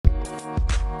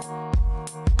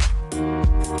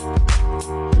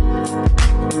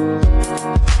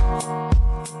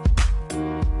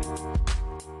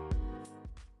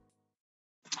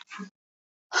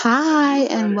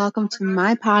welcome to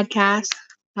my podcast,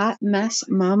 Hot Mess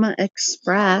Mama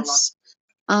Express.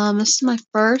 This is my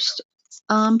first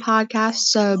podcast,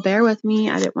 so bear with me.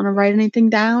 I didn't want to write anything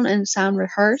down and sound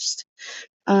rehearsed.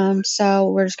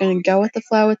 So we're just going to go with the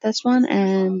flow with this one,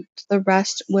 and the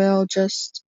rest will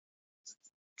just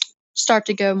start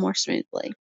to go more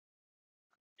smoothly.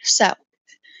 So,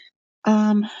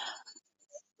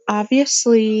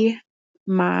 obviously,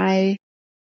 my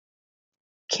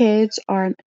kids are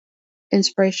an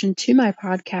inspiration to my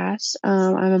podcast.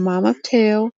 I'm a mom of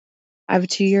two. I have a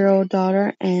 2-year-old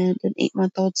daughter and an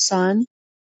 8-month-old son,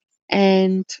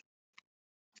 and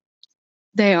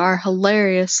they are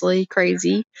hilariously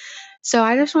crazy. So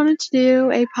I just wanted to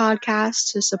do a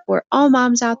podcast to support all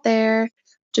moms out there,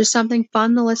 just something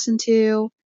fun to listen to,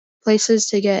 places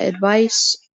to get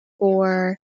advice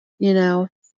or,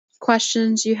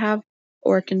 questions you have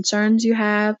or concerns you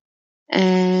have.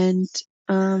 And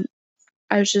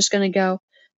I was just going to go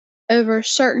over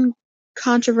certain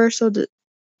controversial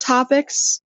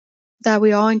topics that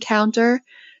we all encounter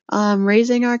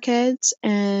raising our kids,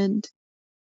 and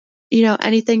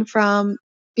anything from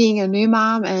being a new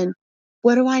mom and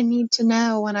what do I need to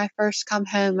know when I first come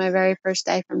home my very first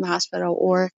day from the hospital,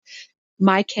 or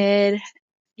my kid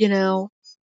fell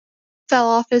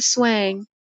off his swing,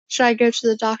 should I go to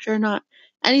the doctor or not,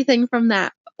 anything from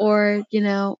that, or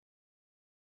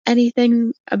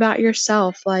anything about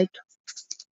yourself, like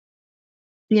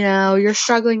you're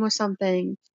struggling with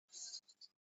something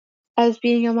as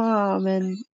being a mom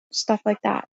and stuff like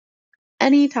that.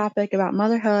 Any topic about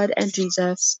motherhood and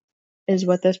Jesus is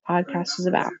what this podcast is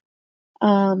about.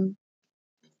 I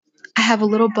have a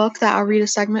little book that I'll read a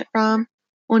segment from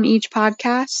on each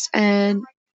podcast, and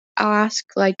I'll ask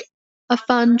like a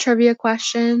fun trivia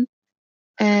question,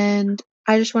 and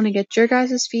I just want to get your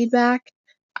guys' feedback.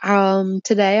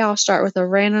 Today I'll start with a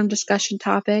random discussion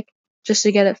topic just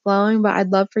to get it flowing, but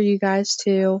I'd love for you guys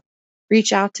to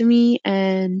reach out to me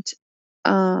and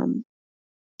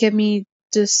give me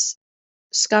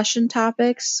discussion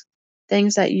topics,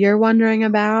 things that you're wondering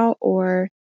about, or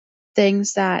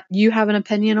things that you have an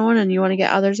opinion on and you want to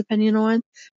get others' opinion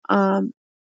on.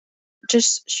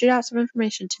 Just shoot out some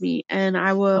information to me, and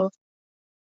I will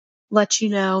let you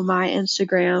know my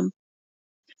Instagram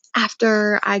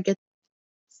after I get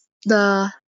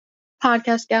the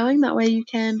podcast going. That way you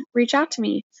can reach out to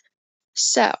me.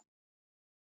 So,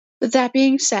 with that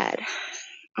being said,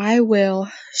 I will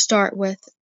start with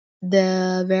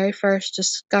the very first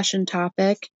discussion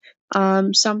topic.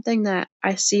 Something that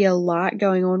I see a lot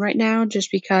going on right now, just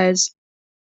because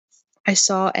I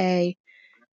saw a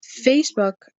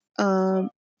Facebook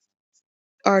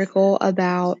article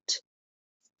about,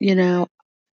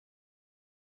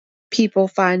 people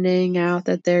finding out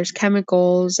that there's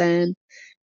chemicals and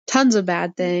tons of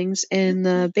bad things in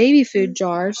the baby food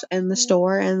jars in the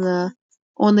store and the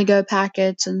on the go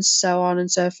packets and so on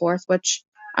and so forth, which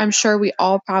I'm sure we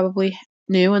all probably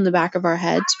knew in the back of our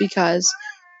heads, because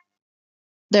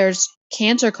there's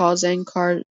cancer causing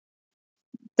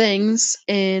things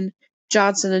in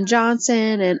Johnson and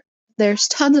Johnson, and there's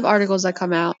tons of articles that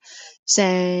come out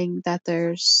saying that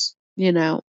there's,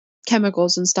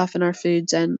 chemicals and stuff in our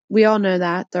foods, and we all know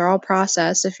that they're all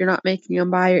processed. If you're not making them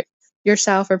by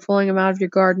yourself or pulling them out of your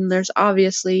garden, there's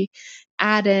obviously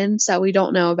add-ins that we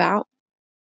don't know about.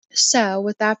 So,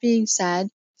 with that being said,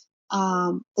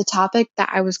 the topic that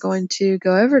I was going to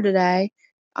go over today,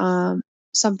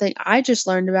 something I just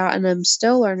learned about and I'm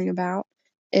still learning about,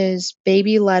 is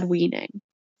baby-led weaning.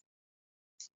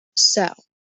 So,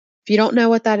 if you don't know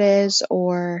what that is,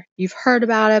 or you've heard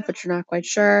about it but you're not quite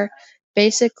sure,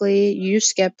 basically you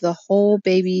skip the whole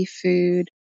baby food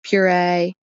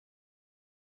puree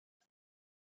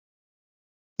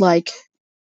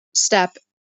step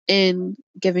in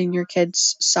giving your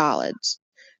kids solids.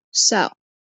 So,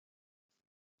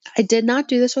 I did not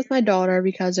do this with my daughter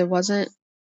because it wasn't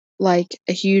like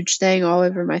a huge thing all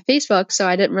over my Facebook, so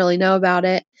I didn't really know about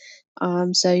it.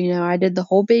 So, I did the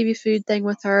whole baby food thing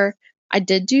with her. I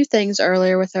did do things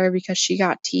earlier with her because she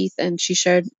got teeth and she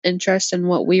showed interest in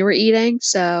what we were eating.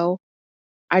 So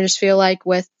I just feel like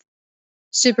with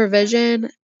supervision,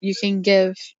 you can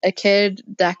give a kid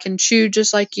that can chew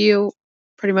just like you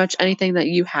pretty much anything that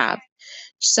you have.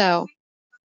 So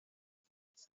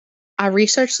I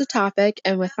researched the topic,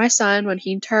 and with my son, when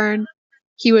he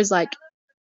was like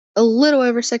a little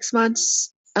over 6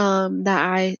 months, that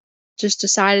I just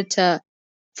decided to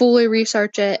fully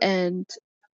research it and,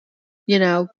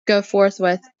 go forth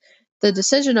with the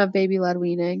decision of baby-led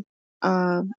weaning.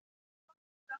 I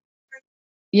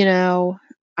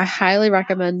highly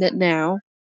recommend it now,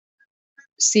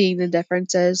 seeing the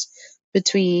differences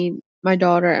between my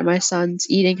daughter and my son's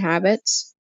eating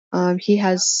habits. He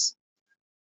has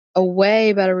a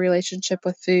way better relationship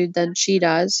with food than she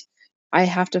does. I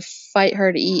have to fight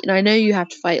her to eat, and I know you have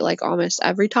to fight like almost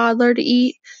every toddler to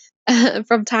eat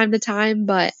from time to time,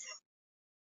 but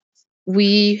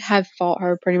we have fought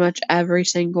her pretty much every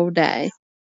single day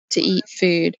to eat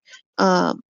food.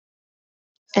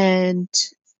 And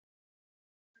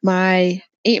my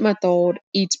 8-month-old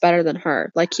eats better than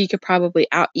her. Like, he could probably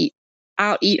out eat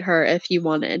her if he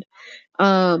wanted.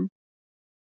 And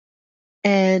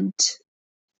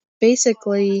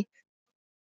basically,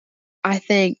 I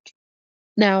think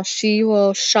now she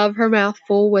will shove her mouth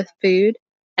full with food,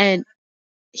 and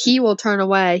he will turn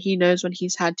away. He knows when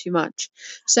he's had too much.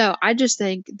 So I just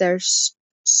think there's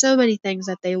so many things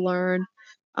that they learn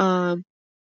um,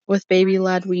 with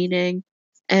baby-led weaning.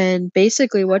 And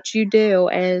basically what you do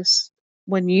is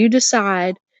when you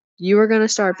decide you are going to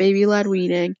start baby-led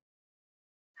weaning,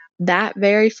 that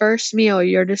very first meal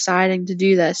you're deciding to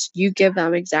do this, you give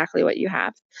them exactly what you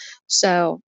have.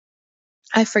 So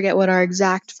I forget what our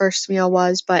exact first meal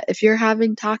was, but if you're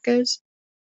having tacos,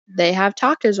 they have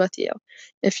tacos with you.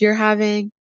 If you're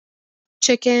having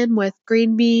chicken with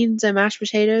green beans and mashed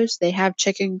potatoes, they have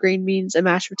chicken, green beans, and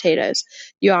mashed potatoes.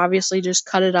 You obviously just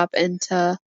cut it up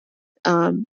into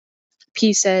um,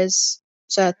 pieces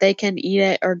so that they can eat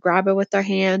it or grab it with their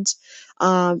hands.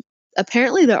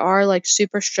 Apparently, there are like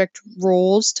super strict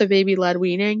rules to baby led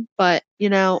weaning, but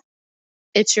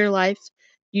it's your life.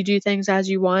 You do things as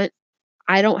you want.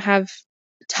 I don't have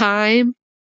time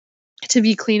to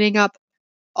be cleaning up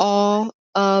all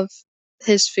of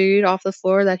his food off the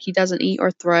floor that he doesn't eat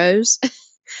or throws.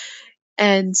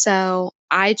 And so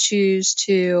I choose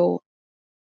to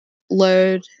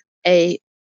load a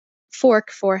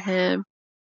fork for him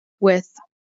with,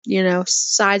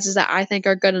 sizes that I think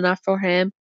are good enough for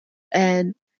him.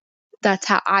 And that's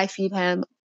how I feed him.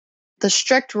 The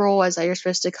strict rule is that you're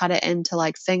supposed to cut it into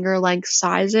like finger length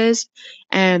sizes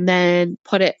and then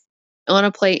put it on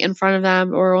a plate in front of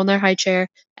them or on their high chair,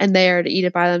 and they are to eat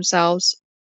it by themselves.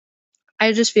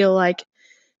 I just feel like,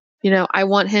 I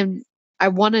want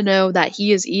to know that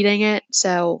he is eating it.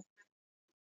 So,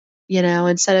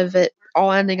 instead of it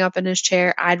all ending up in his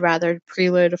chair, I'd rather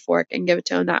preload a fork and give it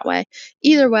to him that way.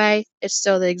 Either way, it's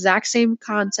still the exact same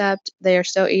concept. They are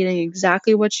still eating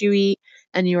exactly what you eat,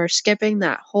 and you are skipping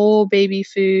that whole baby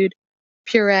food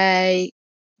puree,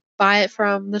 buy it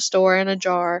from the store in a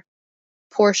jar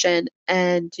portion,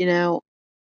 and you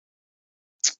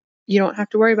don't have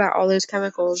to worry about all those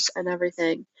chemicals and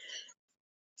everything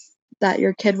that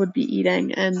your kid would be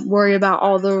eating, and worry about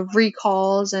all the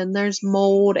recalls, and there's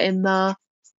mold in the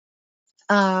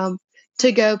to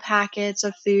go packets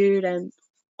of food and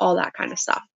all that kind of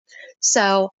stuff.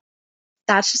 So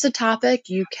that's just a topic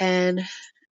you can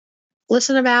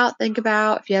listen about, think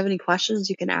about. If you have any questions,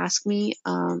 you can ask me.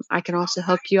 I can also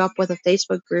hook you up with a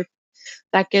Facebook group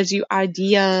that gives you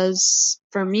ideas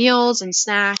for meals and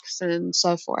snacks and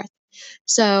so forth.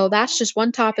 So that's just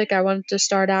one topic I wanted to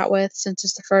start out with, since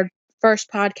it's the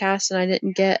first podcast and I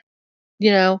didn't get,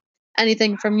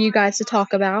 anything from you guys to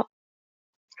talk about.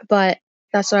 But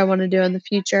that's what I want to do in the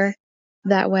future.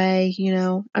 That way,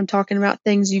 I'm talking about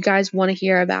things you guys want to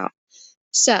hear about.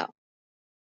 So, if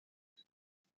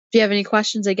you have any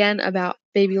questions again about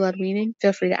baby led weaning,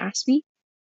 feel free to ask me.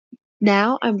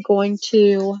 Now, I'm going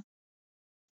to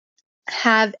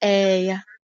have a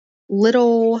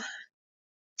little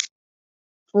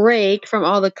break from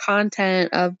all the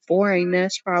content of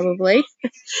boringness, probably,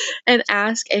 and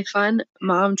ask a fun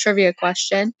mom trivia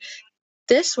question.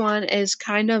 This one is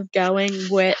kind of going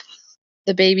with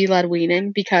the baby led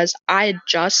weaning because I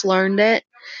just learned it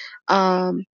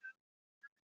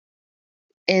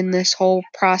in this whole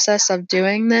process of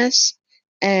doing this.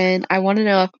 And I want to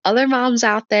know if other moms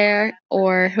out there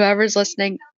or whoever's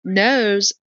listening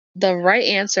knows the right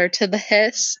answer to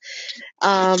this.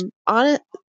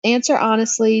 Answer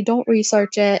honestly, don't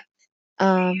research it.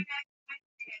 And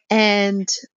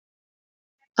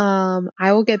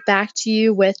I will get back to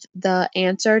you with the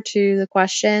answer to the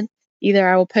question. Either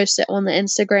I will post it on the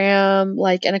Instagram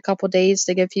like in a couple days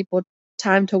to give people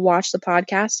time to watch the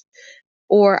podcast,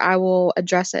 or I will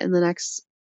address it in the next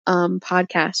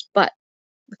podcast. But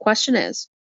the question is,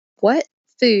 what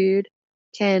food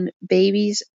can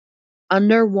babies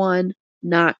under 1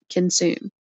 not consume?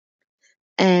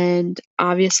 And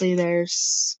obviously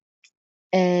there's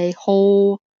a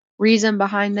whole reason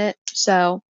behind it.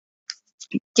 So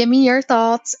give me your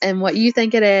thoughts and what you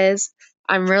think it is.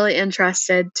 I'm really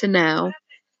interested to know.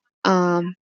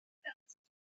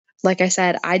 Like I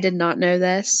said, I did not know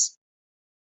this.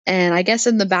 And I guess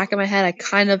in the back of my head, I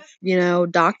kind of,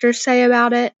 doctors say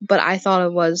about it, but I thought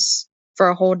it was for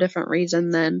a whole different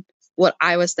reason than what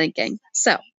I was thinking.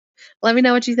 So let me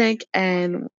know what you think,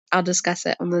 and I'll discuss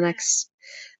it on the next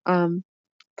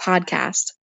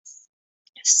podcast.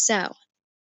 So,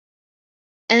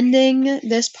 ending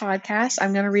this podcast,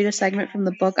 I'm going to read a segment from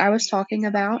the book I was talking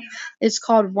about. It's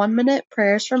called 1 Minute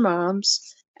Prayers for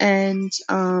Moms. And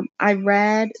I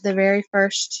read the very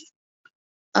first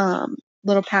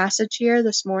little passage here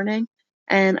this morning,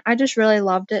 and I just really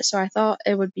loved it. So I thought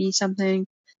it would be something,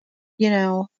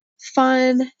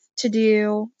 fun to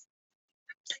do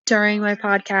during my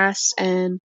podcast,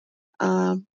 and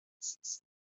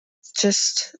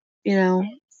just,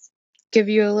 give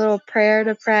you a little prayer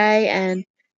to pray, and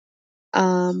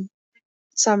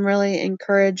some really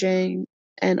encouraging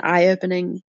and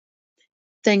eye-opening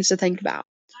things to think about.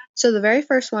 So the very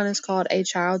first one is called A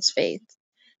Child's Faith.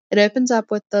 It opens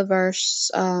up with the verse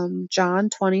John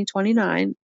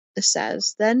 20:29. It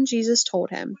says, "Then Jesus told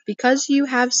him, 'Because you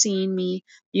have seen me,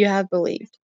 you have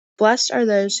believed. Blessed are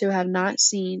those who have not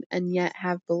seen and yet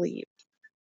have believed.'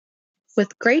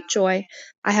 With great joy,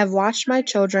 I have watched my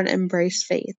children embrace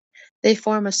faith. They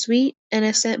form a sweet,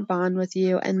 innocent bond with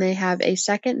you, and they have a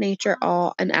second nature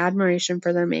awe and admiration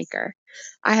for their Maker.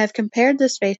 I have compared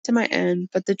this faith to my own,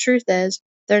 but the truth is,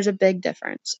 there's a big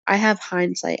difference. I have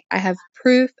hindsight. I have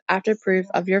proof after proof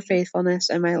of your faithfulness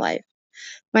in my life.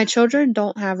 My children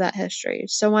don't have that history,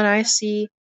 so when I see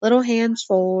little hands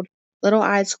fold, little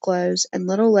eyes close, and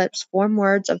little lips form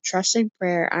words of trusting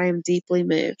prayer, I am deeply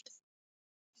moved.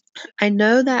 I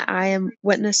know that I am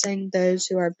witnessing those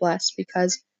who are blessed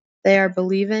because they are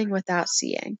believing without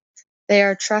seeing. They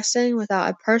are trusting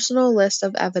without a personal list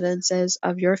of evidences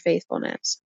of your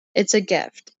faithfulness. It's a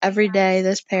gift, every day,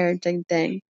 this parenting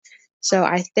thing. So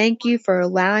I thank you for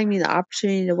allowing me the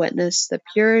opportunity to witness the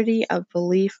purity of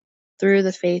belief through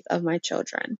the faith of my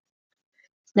children."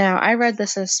 Now, I read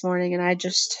this morning, and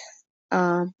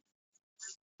um,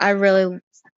 I really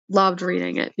loved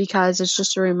reading it because it's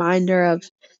just a reminder of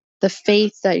the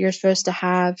faith that you're supposed to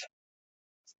have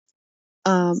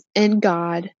in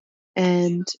God,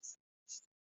 and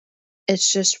it's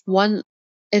just one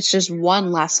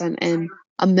lesson in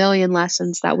a million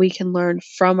lessons that we can learn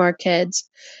from our kids.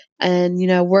 And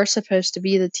we're supposed to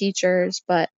be the teachers,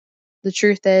 but the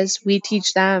truth is we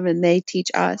teach them and they teach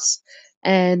us.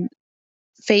 And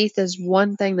faith is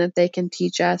one thing that they can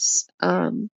teach us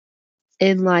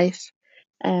in life.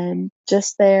 And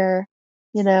just there,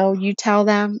 you tell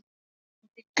them,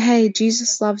 hey,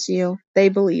 Jesus loves you. They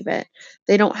believe it.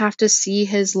 They don't have to see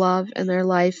his love in their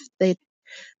life. They,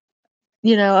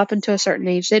 up until a certain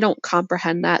age, they don't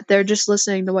comprehend that. They're just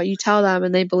listening to what you tell them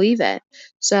and they believe it.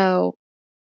 So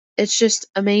it's just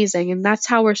amazing. And that's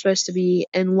how we're supposed to be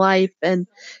in life and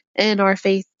in our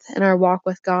faith and our walk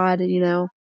with God. And,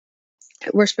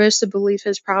 we're supposed to believe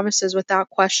his promises without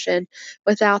question,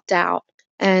 without doubt.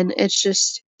 And it's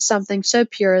just something so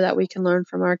pure that we can learn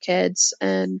from our kids.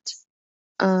 And,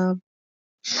 um,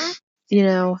 you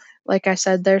know, like I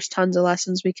said, there's tons of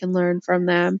lessons we can learn from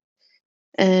them.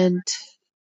 And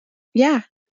yeah,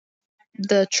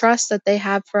 the trust that they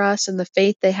have for us and the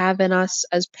faith they have in us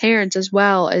as parents as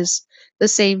well is the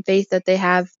same faith that they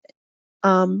have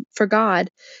for God.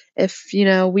 If,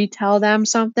 we tell them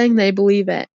something, they believe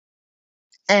it.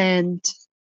 And,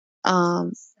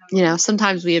 um,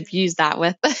 sometimes we abuse that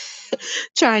with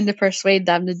trying to persuade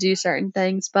them to do certain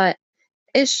things, but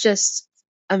it's just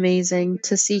amazing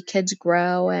to see kids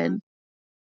grow and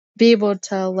be able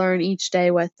to learn each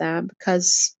day with them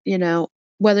because,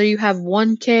 whether you have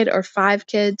one kid or 5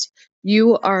 kids,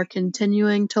 you are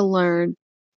continuing to learn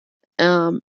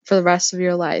for the rest of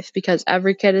your life because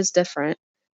every kid is different.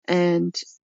 And,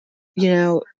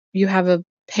 you have a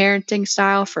parenting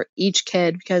style for each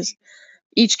kid because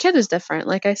each kid is different,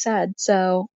 like I said.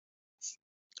 So,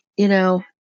 you know,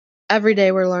 every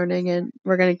day we're learning and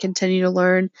we're going to continue to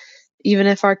learn, even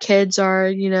if our kids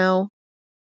are,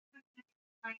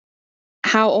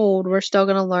 how old, we're still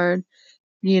going to learn,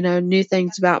 new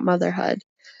things about motherhood.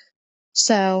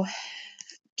 So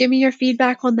give me your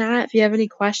feedback on that. If you have any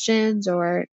questions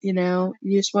or, you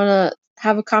just want to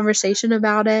have a conversation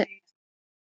about it,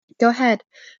 go ahead.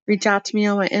 Reach out to me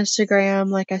on my Instagram.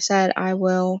 Like I said, I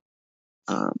will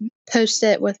post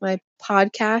it with my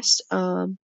podcast.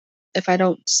 If I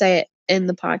don't say it in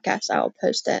the podcast, I will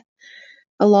post it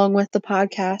along with the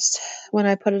podcast when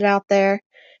I put it out there.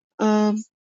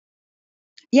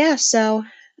 Yeah, so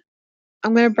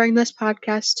I'm going to bring this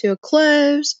podcast to a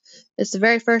close. It's the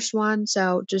very first one,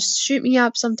 so just shoot me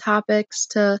up some topics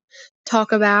to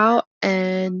talk about,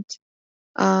 and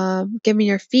Give me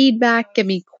your feedback. Give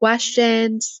me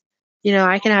questions.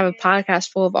 I can have a podcast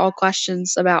full of all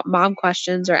questions about mom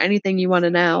questions or anything you want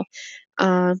to know.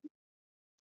 Um,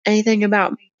 Anything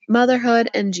about motherhood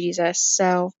and Jesus.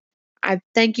 So I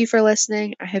thank you for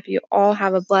listening. I hope you all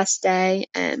have a blessed day,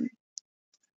 and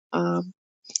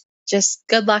just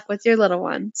good luck with your little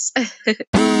ones.